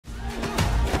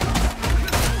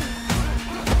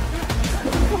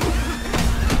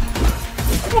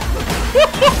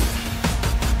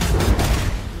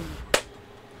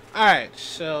Alright,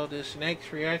 so this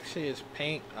next reaction is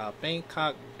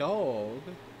Bangkok Dog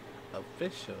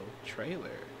official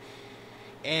trailer.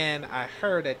 And I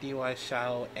heard that DY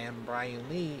Shadow and Brian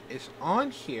Lee is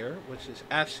on here, which is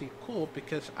actually cool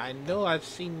because I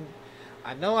noticed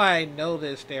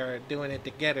they're doing it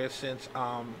together since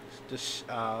this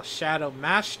Shadow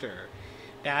Master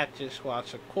that I just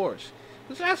watched, of course.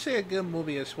 It's actually a good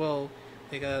movie as well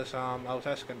because I was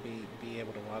actually gonna be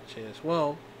able to watch it as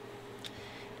well.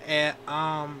 And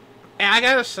I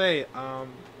gotta say,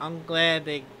 I'm glad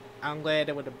they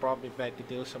would have brought me back to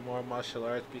do some more martial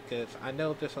arts because I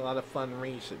know there's a lot of fun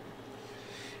reasons.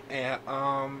 And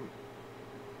and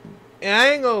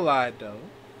I ain't gonna lie though,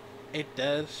 it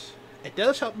does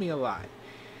help me a lot.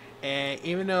 And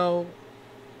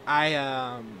I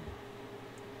um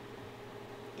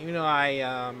even though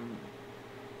I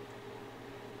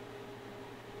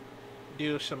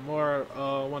do some more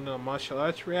one of the martial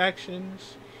arts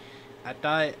reactions, I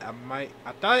thought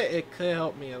it could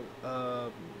help me a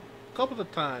couple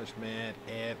of times, man.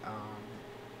 And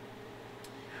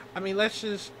I mean, let's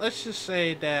just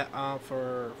say that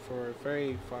for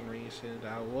very fun reasons,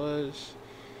 I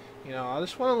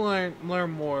just want to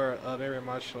learn more of every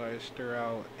martial arts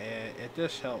throughout, and it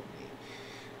just helped me.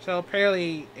 So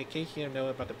apparently, in case you don't know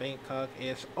about the Bangkok,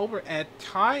 it's over at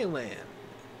Thailand,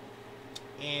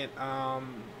 and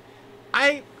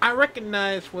I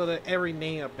recognize with every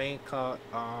name of Bangkok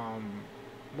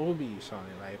movies on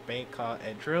it, like Bangkok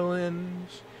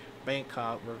Adrenalines,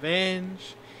 Bangkok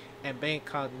Revenge, and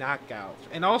Bangkok Knockouts,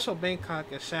 and also Bangkok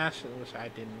Assassin, which I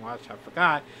didn't watch, I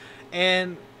forgot.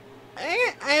 And I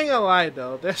ain't gonna lie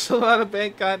though, there's a lot of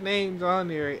Bangkok names on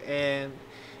there, and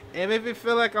it made me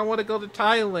feel like I want to go to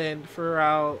Thailand for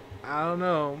I don't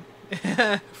know,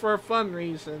 for fun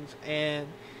reasons, and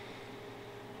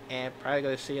probably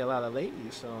gonna see a lot of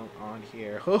ladies on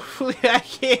here. Hopefully I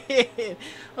can.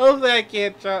 Hopefully I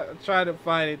can try to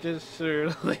find it just sooner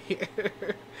or later.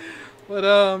 But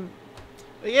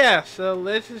but yeah. So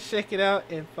let's just check it out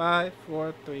in 5,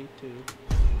 4, 3, 2.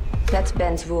 That's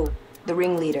Ben's Wu, the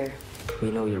ringleader.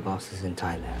 We know your boss is in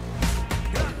Thailand.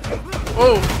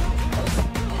 Oh,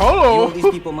 You owe hello. these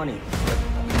people money.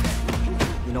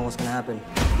 You know what's gonna happen?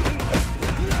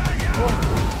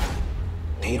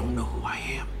 They don't know who I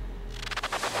am.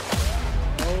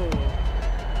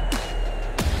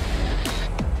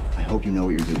 I hope you know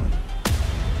what you're doing.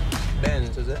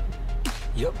 Ben's, is it?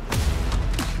 Yup.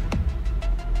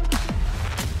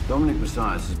 Dominic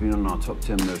Messias has been on our top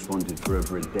 10 most wanted for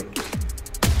over a decade.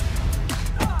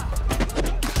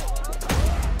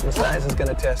 Messias is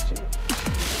gonna test you.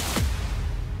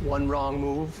 One wrong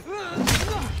move,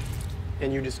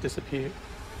 and you just disappear.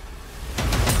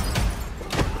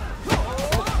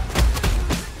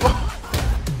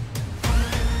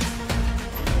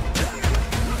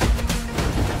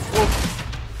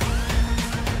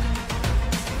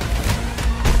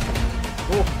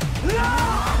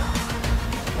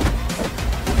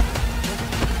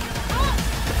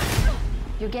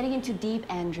 You're getting in too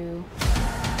deep, Andrew.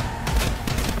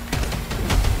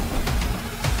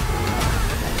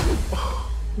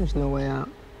 There's no way out.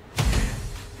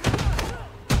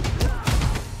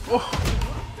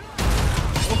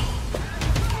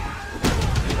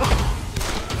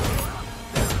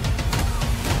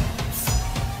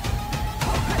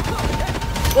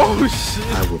 Oh shit.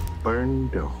 I will burn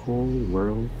the whole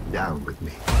world down with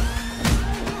me.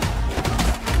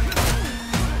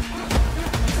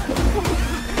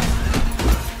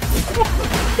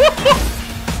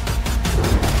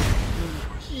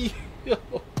 Yo,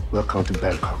 Welcome to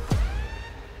Bangkok.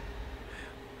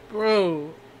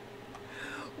 bro.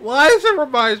 Why does it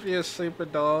remind me of Sleeper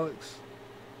Dogs?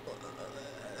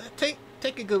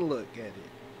 Take a good look at it.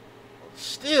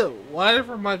 Still, why does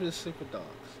it remind me of Sleeper Dogs?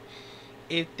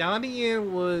 If Donnie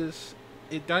Yen was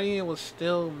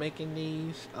still making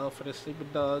these for the Sleeper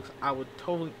Dogs, I would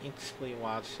totally instantly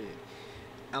watch it.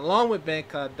 Along with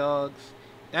Bangkok Dogs,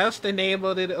 that's the name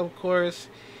of it, of course,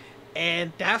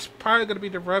 and that's probably gonna be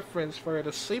the reference for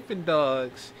the Sleeping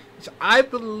Dogs, which I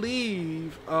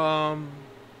believe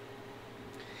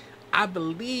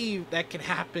that can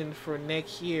happen for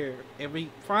next year. If we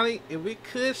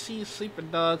could see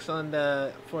Sleeping Dogs for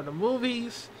the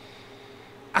movies.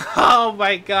 Oh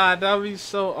my god, that would be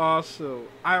so awesome.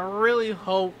 I really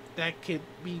hope that could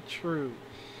be true.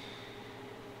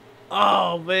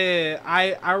 Oh man,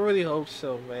 I really hope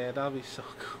so, man. That would be so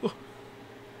cool.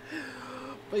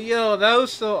 But yo, that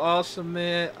was so awesome,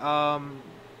 man.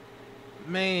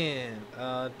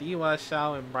 DY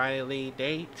Shaw and Brian Lee,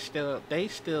 they still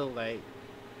like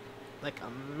like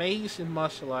amazing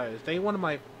martial artists. They one of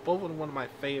my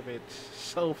favorites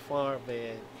so far,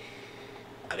 man.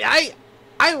 I mean,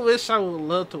 I wish I would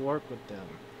love to work with them.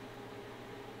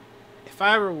 If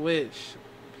I ever wish,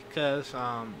 because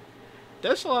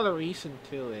there's a lot of reason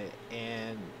to it,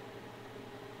 and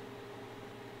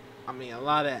I mean a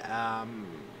lot of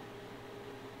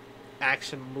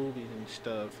action movies and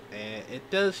stuff, and it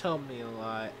does help me a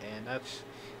lot, and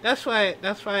that's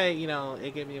why you know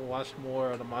it gave me to watch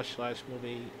more of the martial arts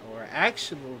movie or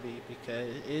action movie,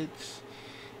 because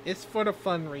it's for the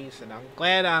fun reason. I'm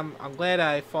glad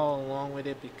I follow along with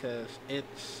it, because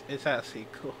it's actually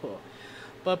cool.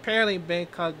 But apparently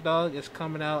Bangkok Dog is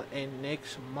coming out in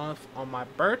next month on my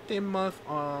birthday month.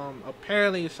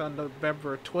 Apparently it's on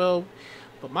November 12th.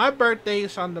 But my birthday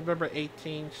is on November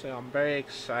 18th, so I'm very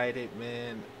excited,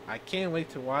 man. I can't wait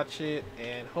to watch it,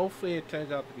 and hopefully it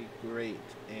turns out to be great.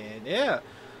 And yeah,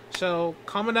 so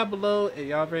comment down below if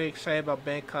y'all very excited about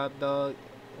Bangkok Dog.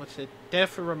 Which it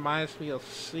definitely reminds me of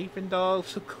Sleeping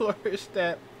Dogs, of course,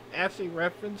 that actually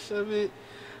reference of it.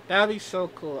 That'd be so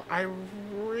cool. I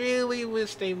really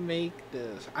wish they make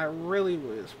this. I really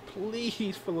wish.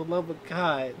 Please, for the love of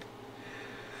God.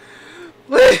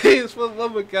 Please, for the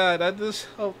love of God. I just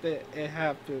hope that it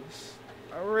happens.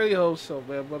 I really hope so,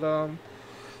 man. But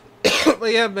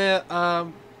but yeah, man.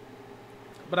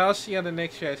 But I'll see you on the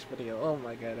next video. Oh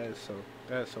my God, that is so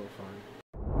fun.